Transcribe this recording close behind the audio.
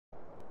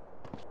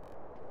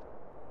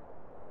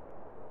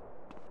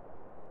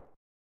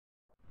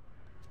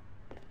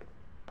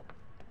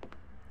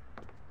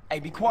Hey,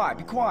 be quiet,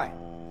 be quiet.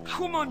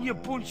 Come on, you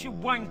bunch of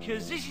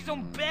wankers. This is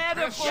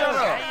unbearable. Shut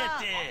up.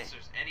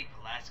 Officers Eddie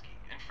Pulaski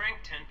and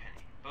Frank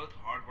Tenpenny, both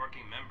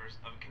hard-working members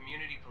of a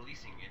community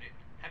policing unit,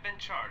 have been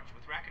charged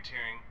with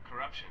racketeering,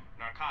 corruption,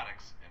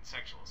 narcotics, and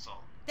sexual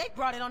assault. They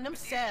brought it on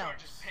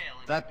themselves.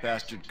 That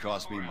bastard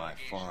cost me my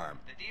farm.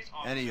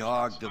 And he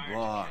hogged the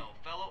barn.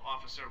 Fellow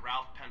officer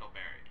Ralph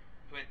Pendlebury,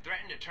 who had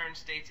threatened to turn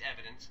state's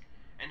evidence,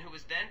 and who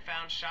was then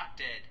found shot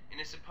dead in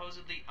a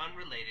supposedly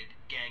unrelated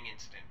gang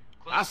incident.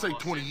 I say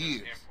 20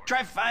 years.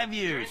 Try 5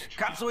 years.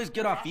 Cops always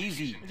get off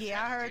easy.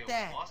 Yeah, I heard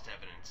that. Lost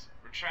evidence,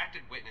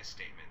 retracted witness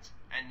statements,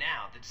 and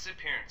now the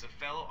disappearance of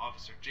fellow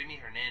officer Jimmy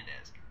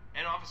Hernandez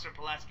and Officer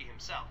Pulaski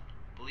himself,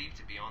 believed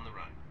to be on the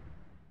run.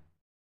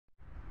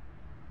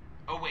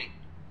 Oh wait,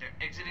 they're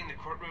exiting the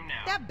courtroom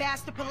now. That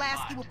bastard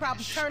Pulaski will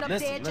probably turn up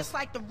dead just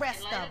like the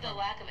rest of them. In light of the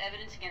lack of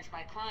evidence against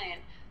my client,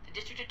 the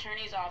district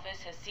attorney's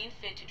office has seen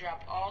fit to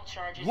drop all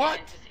charges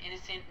against this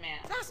innocent man.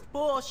 That's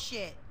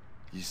bullshit.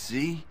 You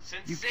see?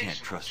 You can't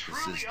trust the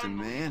system,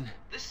 man.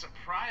 This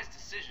surprise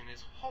decision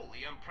is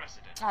wholly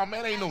unprecedented. Oh,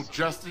 man, ain't no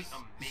justice.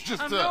 It's just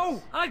I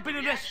know. I've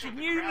been arrested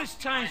numerous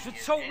times for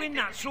totally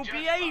natural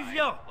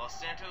behavior. Los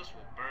Santos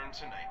will burn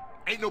tonight.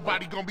 Ain't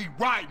nobody gonna be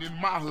rioting in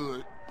my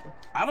hood.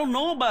 I don't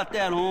know about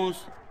that, Holmes.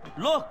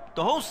 Look,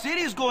 the whole city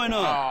is going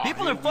up.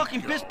 People are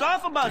fucking pissed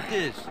off about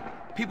this.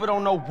 People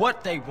don't know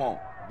what they want.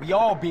 We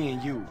all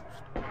being used.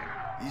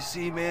 You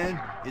see,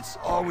 man, it's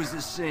always the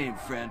same,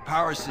 friend.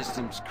 Power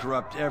systems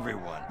corrupt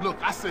everyone.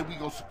 Look, I say we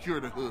go secure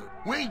the hood.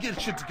 We ain't getting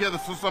shit together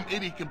so some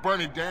idiot can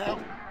burn it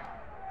down.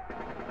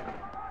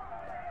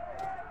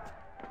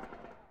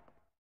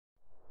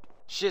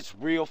 Shit's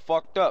real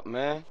fucked up,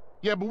 man.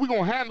 Yeah, but we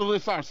gonna handle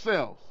this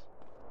ourselves.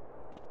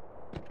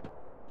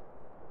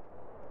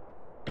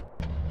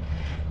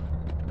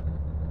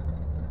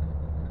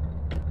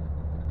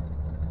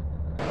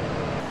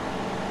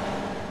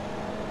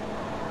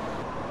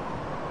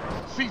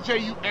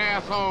 CJ, you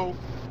asshole.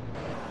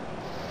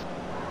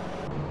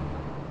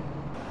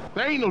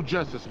 There ain't no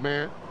justice,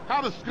 man.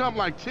 How does scum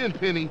like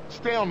Tenpenny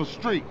stay on the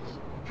streets?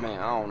 Man,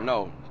 I don't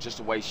know. Just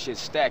the way shit's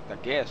stacked, I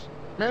guess.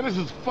 Man, this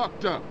is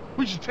fucked up.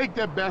 We should take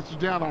that bastard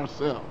down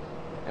ourselves.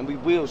 And we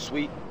will,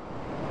 sweet.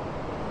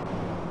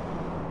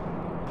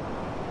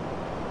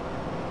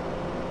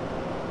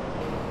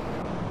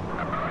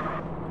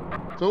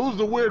 So who's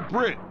the weird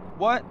Brit?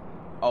 What?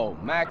 Oh,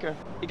 Macker.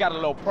 He got a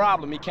little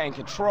problem he can't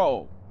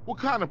control. What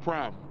kind of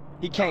problem?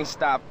 He can't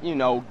stop, you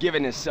know,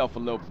 giving himself a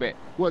little bit.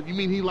 What, you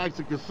mean he likes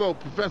to consult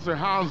Professor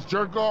Hans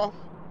jerk-off?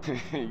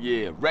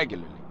 Yeah,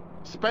 regularly.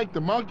 Spank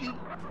the monkey?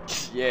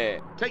 Yeah.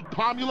 Take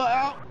Pomula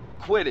out?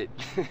 Quit it.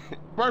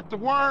 Birth the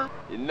worm?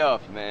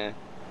 Enough, man.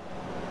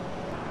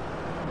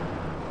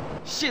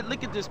 Shit,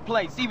 look at this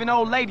place. Even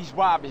old ladies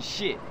robbing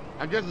shit.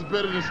 I guess it's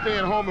better than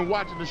staying home and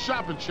watching the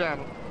shopping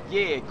channel.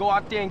 Yeah, go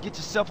out there and get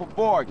yourself a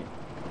bargain.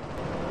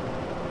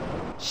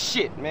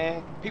 Shit,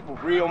 man. People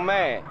real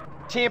mad.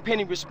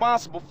 Tenpenny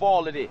responsible for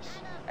all of this.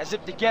 As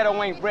if the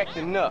ghetto ain't wrecked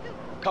enough.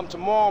 Come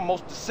tomorrow,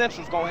 most of the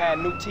Central's gonna have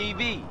new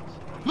TVs.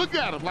 Look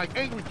at them like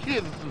angry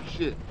kids or some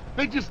shit.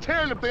 They just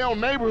tearing up their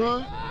own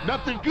neighborhood.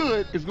 Nothing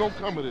good is gonna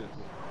come of this.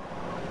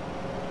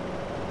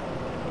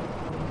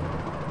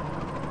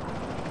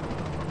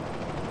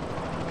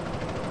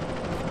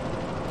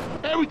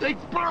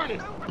 Everything's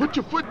burning. Put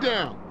your foot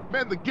down.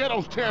 Man, the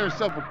ghetto's tearing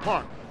itself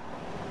apart.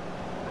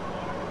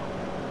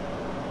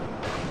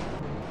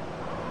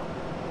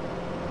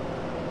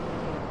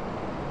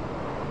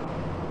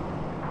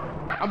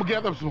 I'm gonna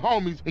gather up some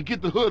homies and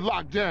get the hood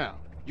locked down.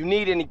 You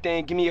need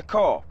anything, give me a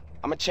call.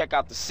 I'm gonna check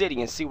out the city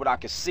and see what I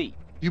can see.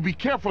 You be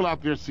careful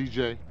out there,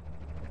 CJ.